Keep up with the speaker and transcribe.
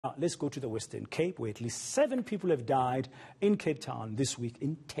Let's go to the Western Cape, where at least 7 people have died in Cape Town this week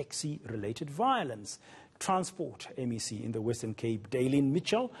in taxi-related violence. Transport MEC in the Western Cape, Daylin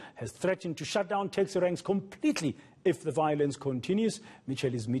Mitchell, has threatened to shut down taxi ranks completely if the violence continues.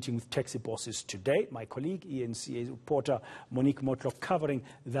 Mitchell is meeting with taxi bosses today. My colleague, eNCA reporter Monique Mortlock, covering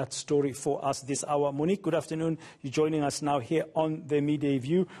that story for us this hour. Monique, good afternoon. You're joining us now here on the Midday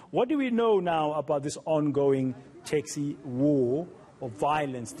View. What do we know now about this ongoing taxi war or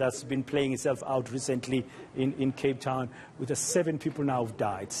violence that's been playing itself out recently in Cape Town, with the 7 people now have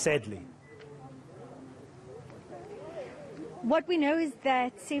died, sadly? What we know is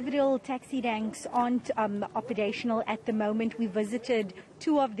that several taxi ranks aren't operational at the moment. We visited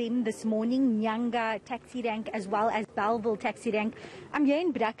 2 of them this morning, eNCA taxi rank as well as Bellville taxi rank. I'm here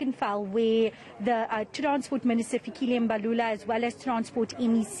in Brackenfell, where the Transport Minister Fikile Mbalula as well as Transport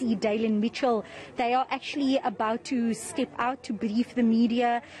MEC Daylin Mitchell, they are actually about to step out to brief the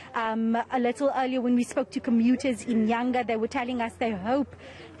media. A little earlier when we spoke to commuters in eNCA, they were telling us they hope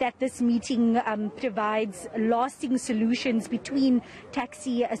that this meeting provides lasting solutions between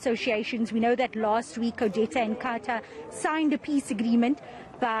taxi associations. We know that last week Odetta and Kata signed a peace agreement,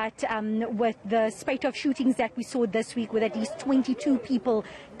 but with the spate of shootings that we saw this week, with at least 22 people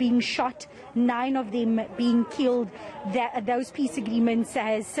being shot, 9 of them being killed, those peace agreements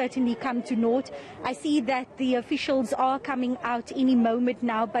has certainly come to naught. I see that the officials are coming out any moment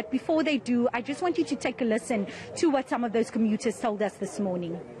now, but before they do, I just want you to take a listen to what some of those commuters told us this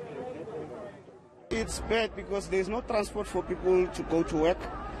morning. It's bad because there's no transport for people to go to work.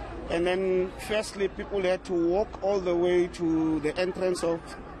 And then firstly, people had to walk all the way to the entrance of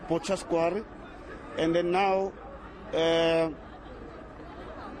Pochas Quarry. And then now they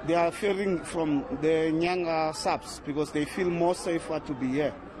are fearing from the eNCA subs because they feel more safer to be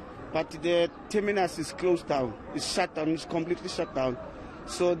here. But the terminus is closed down, it's shut down, it's completely shut down.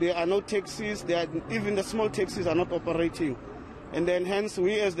 So there are no taxis, even the small taxis are not operating. And then hence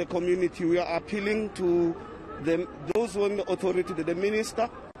we as the community, we are appealing to those who are in the authority, the minister,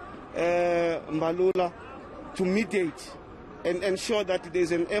 Mbalula, to mediate and ensure that there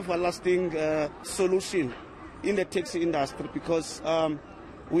is an everlasting solution in the taxi industry, because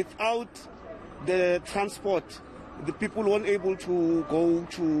without the transport, the people won't be able to go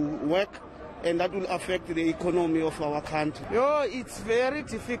to work, and that will affect the economy of our country. It's very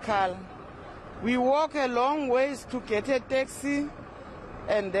difficult. We walk a long ways to get a taxi,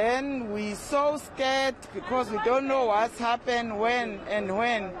 and then we so scared because we don't know what's happened, when and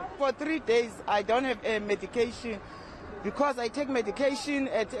when. For 3 days, I don't have a medication because I take medication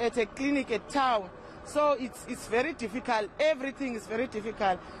at a clinic at town. So it's very difficult. Everything is very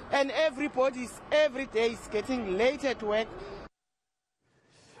difficult, and everybody every day is getting late at work.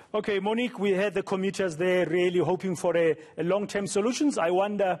 Okay, Monique, we had the commuters there really hoping for a long-term solutions. I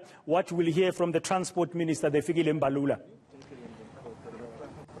wonder what we'll hear from the Transport Minister, the Fikile Mbalula.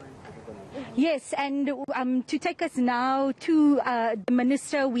 Yes, and to take us now to the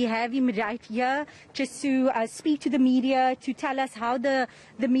Minister, we have him right here just to speak to the media, to tell us how the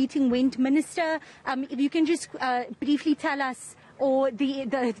meeting went. Minister, if you can just briefly tell us, or the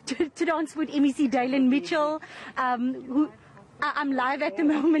Transport MEC Daylin Mitchell, who... I'm live at the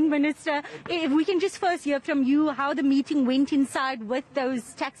moment, Minister. If we can just first hear from you how the meeting went inside with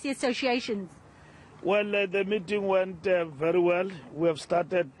those taxi associations. Well, the meeting went very well. We have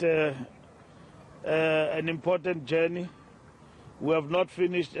started an important journey. We have not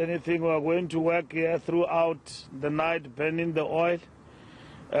finished anything. We are going to work here throughout the night, burning the oil.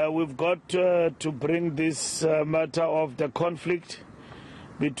 We've got to bring this matter of the conflict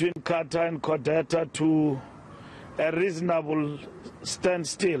between Kata and Odetta to a reasonable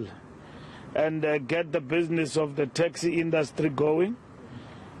standstill and get the business of the taxi industry going.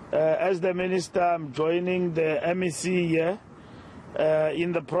 As the Minister, I'm joining the MEC here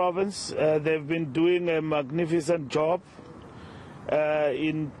in the province. They've been doing a magnificent job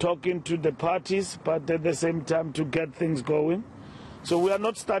in talking to the parties, but at the same time to get things going. So we are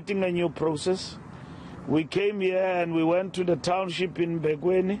not starting a new process. We came here and we went to the township in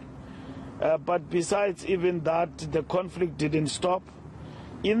Begweni. But besides even that, the conflict didn't stop.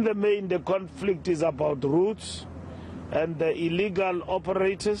 In the main, the conflict is about routes and the illegal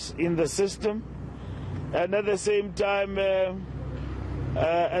operators in the system. And at the same time,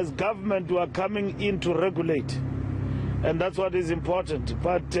 as government, we are coming in to regulate. And that's what is important.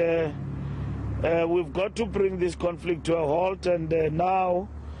 But we've got to bring this conflict to a halt. And now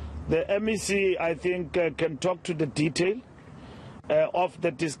the MEC, I think, can talk to the detail of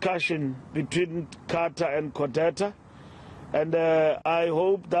the discussion between Kata and Odetta. And I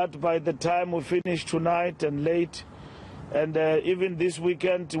hope that by the time we finish tonight and late, And even this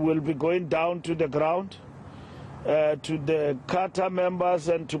weekend, we'll be going down to the ground, to the CATA members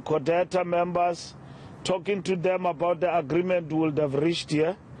and to CODETA members, talking to them about the agreement we would have reached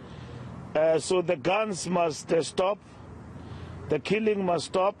here. So the guns must stop, the killing must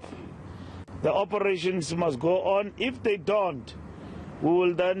stop, the operations must go on. If they don't, we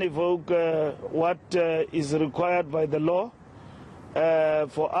will then evoke what is required by the law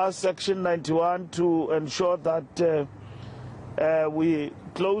for us, Section 91, to ensure that we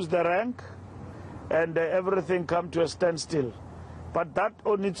close the rank and everything come to a standstill. But that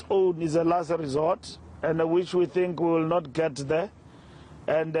on its own is a last resort, and which we think we will not get there,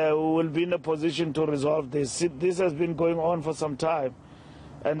 and we will be in a position to resolve this. This has been going on for some time,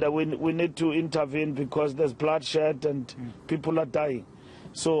 and we need to intervene because there's bloodshed and people are dying.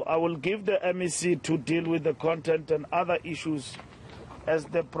 So I will give the MEC to deal with the content and other issues as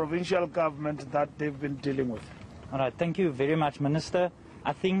the provincial government that they've been dealing with. All right, thank you very much, Minister.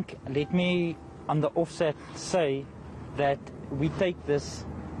 I think, let me on the offset say that we take this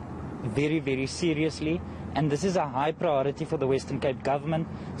very, very seriously, and this is a high priority for the Western Cape government.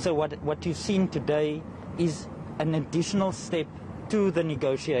 So what you've seen today is an additional step to the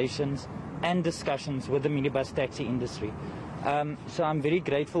negotiations and discussions with the minibus taxi industry. So I'm very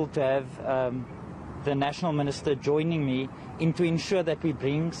grateful to have the National Minister joining me in to ensure that we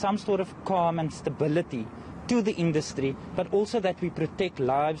bring some sort of calm and stability to the industry, but also that we protect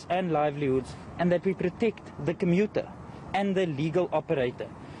lives and livelihoods, and that we protect the commuter and the legal operator.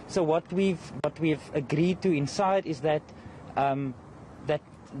 So what we've agreed to inside is that that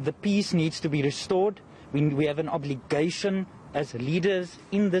the peace needs to be restored. We have an obligation as leaders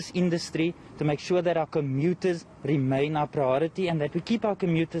in this industry to make sure that our commuters remain our priority, and that we keep our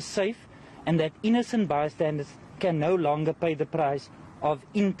commuters safe, and that innocent bystanders can no longer pay the price of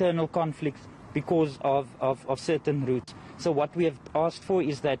internal conflicts because of certain routes. So what we have asked for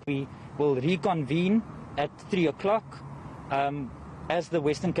is that we will reconvene at 3 o'clock. As the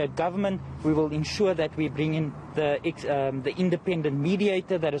Western Cape government, we will ensure that we bring in the independent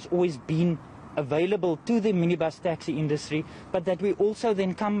mediator that has always been available to the minibus taxi industry, but that we also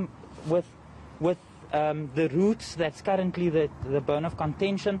then come with the routes that's currently the bone of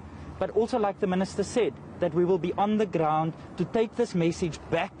contention, but also, like the Minister said, that we will be on the ground to take this message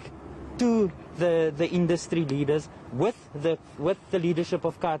back to the industry leaders with the leadership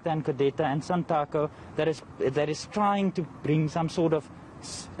of CATA and CODETA and Santaco that is trying to bring some sort of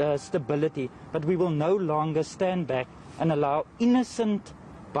stability. But we will no longer stand back and allow innocent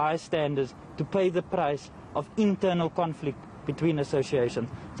bystanders to pay the price of internal conflict between associations.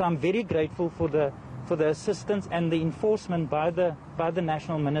 So I'm very grateful for the assistance and the enforcement by the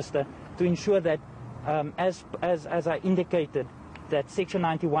National Minister to ensure that, as I indicated, that Section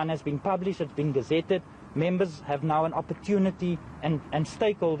 91 has been published, it's been gazetted. Members have now an opportunity and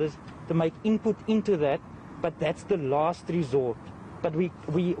stakeholders to make input into that, but that's the last resort. But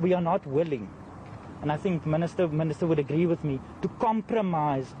we are not willing, and I think Minister would agree with me, to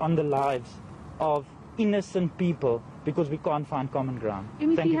compromise on the lives of innocent people because we can't find common ground.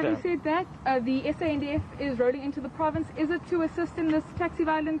 MEC, having said that, the SANDF is rolling into the province. Is it to assist in this taxi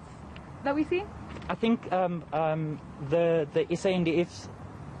violence that we see? I think the SANDF's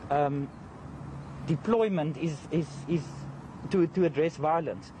deployment is to address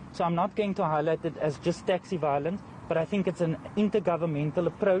violence. So I'm not going to highlight it as just taxi violence, but I think it's an intergovernmental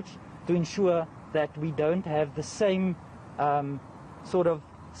approach to ensure that we don't have the same sort of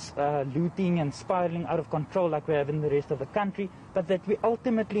looting and spiraling out of control like we have in the rest of the country, but that we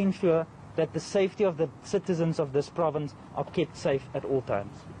ultimately ensure that the safety of the citizens of this province are kept safe at all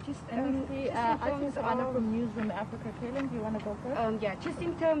times. I think Anna from Newsroom Africa. Daylin, do you want to go first? Yeah, just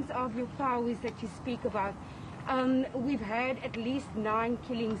in terms of your powers that you speak about, we've had at least 9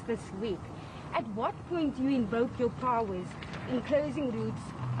 killings this week. At what point do you invoke your powers in closing routes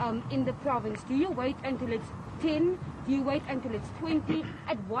in the province? Do you wait until it's 10? Do you wait until it's 20?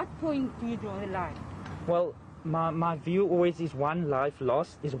 At what point do you draw the line? Well, my view always is one life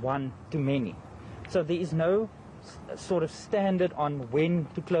lost is one too many. So there is no sort of standard on when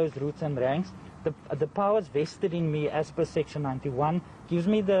to close routes and ranks. The powers vested in me as per Section 91 gives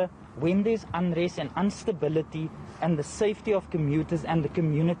me when there's unrest and instability and the safety of commuters and the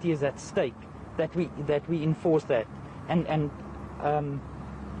community is at stake, that we enforce that. And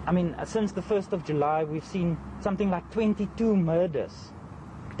I mean, since the 1st of July, we've seen something like 22 murders,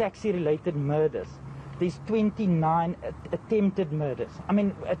 taxi-related murders. There's 29 attempted murders. I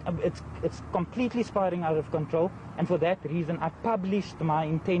mean, it's completely spiraling out of control, and for that reason, I published my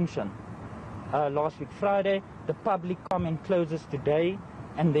intention last week Friday. The public comment closes today,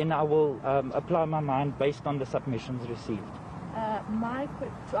 and then I will apply my mind based on the submissions received.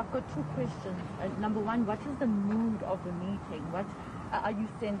 I've got two questions. Number one, what is the mood of the meeting? What are you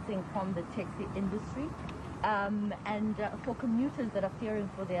sensing from the taxi industry? And for commuters that are fearing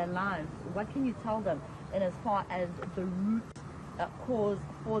for their lives, what can you tell them in as far as the root cause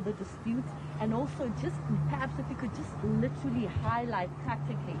for the dispute? And also, just perhaps if you could just literally highlight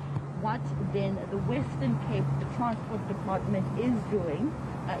practically what then the Western Cape Transport Department is doing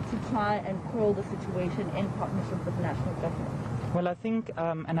to try and quell the situation in partnership with the national government. Well, I think,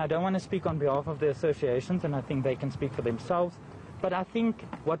 and I don't want to speak on behalf of the associations, and I think they can speak for themselves, but I think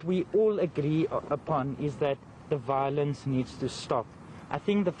what we all agree upon is that the violence needs to stop. I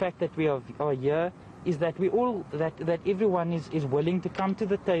think the fact that we are here is that we all, that everyone is willing to come to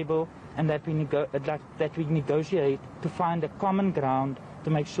the table, and that we negotiate to find a common ground to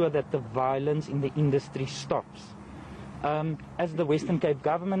make sure that the violence in the industry stops. As the Western Cape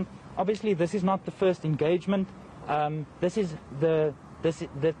government, obviously this is not the first engagement. What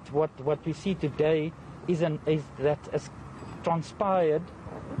we see today is that has transpired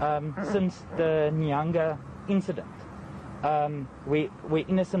since the Nyanga incident, where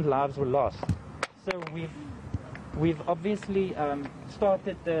innocent lives were lost. So we've obviously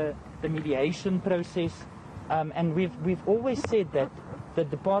started the mediation process, and we've always said that the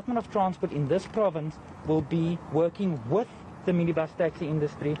Department of Transport in this province will be working with the minibus taxi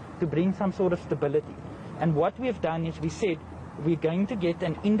industry to bring some sort of stability. And what we've done is we said we're going to get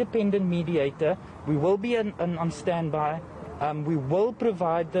an independent mediator. We will be on standby. We will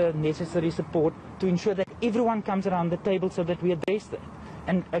provide the necessary support to ensure that everyone comes around the table so that we address that.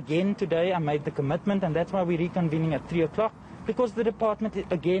 And again, today I made the commitment, and that's why we're reconvening at 3 o'clock, because the department,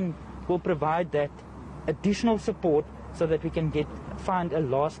 again, will provide that additional support so that we can find a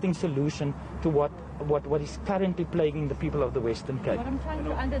lasting solution to what is currently plaguing the people of the Western Cape. What I'm trying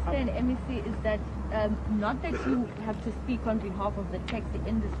to understand, MEC, is that not that you have to speak on behalf of the taxi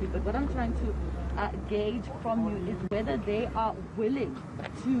industry, but what I'm trying to gauge from you is whether they are willing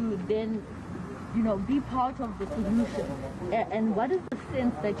to then, be part of the solution. And what is the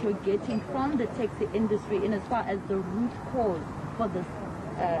sense that you're getting from the taxi industry in as far as the root cause for this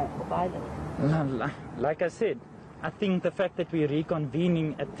violence? Like I said, I think the fact that we're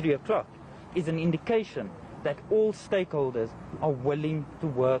reconvening at 3 o'clock is an indication that all stakeholders are willing to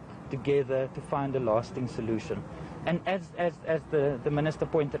work together to find a lasting solution. And as the Minister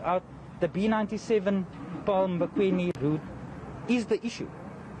pointed out, the B97 Palm-Bakweni route is the issue.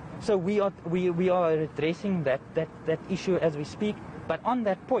 So we are addressing that issue as we speak. But on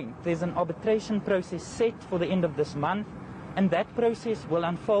that point, there's an arbitration process set for the end of this month, and that process will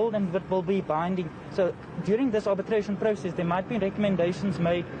unfold and it will be binding. So during this arbitration process, there might be recommendations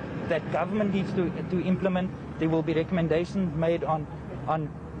made that government needs to implement. There will be recommendations made on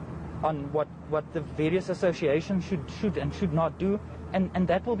what the various associations should and should not do, and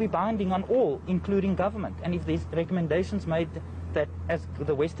that will be binding on all, including government. And if there's recommendations made that as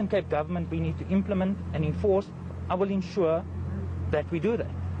the Western Cape government we need to implement and enforce, I will ensure that we do that.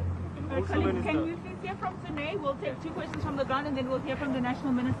 Can you please hear from Sine? We'll take 2 questions from the ground, and then we'll hear from the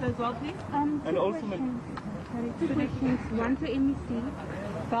National Minister as well, please. Two questions. One to MEC.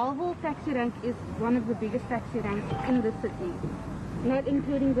 Bellville taxi rank is one of the biggest taxi ranks in the city, not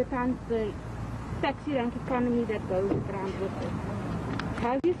including the taxi rank economy that goes around with it.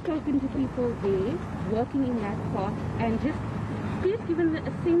 Have you spoken to people there working in that part, and just please give them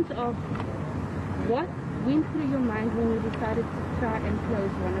a sense of what went through your mind when you decided to try and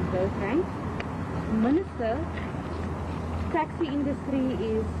close one of those ranks? Minister, taxi industry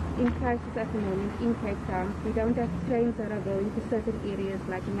is in crisis at the moment in Cape Town. We don't have trains that are going to certain areas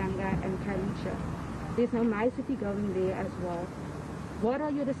like Nyanga and Kalicha. There's no My City going there as well. What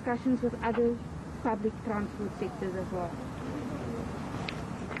are your discussions with other public transport sectors as well?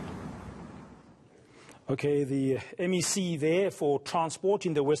 Okay, the MEC there for transport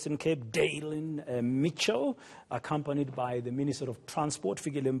in the Western Cape, Daylin Mitchell, accompanied by the Minister of Transport,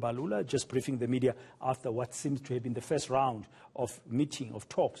 Fikile Mbalula, just briefing the media after what seems to have been the first round of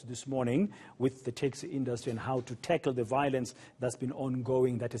talks this morning with the taxi industry and how to tackle the violence that's been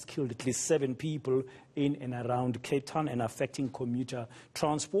ongoing, that has killed at least 7 people in and around Cape Town and affecting commuter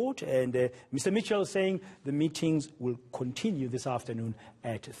transport. And Mr. Mitchell saying the meetings will continue this afternoon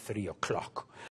at 3 o'clock.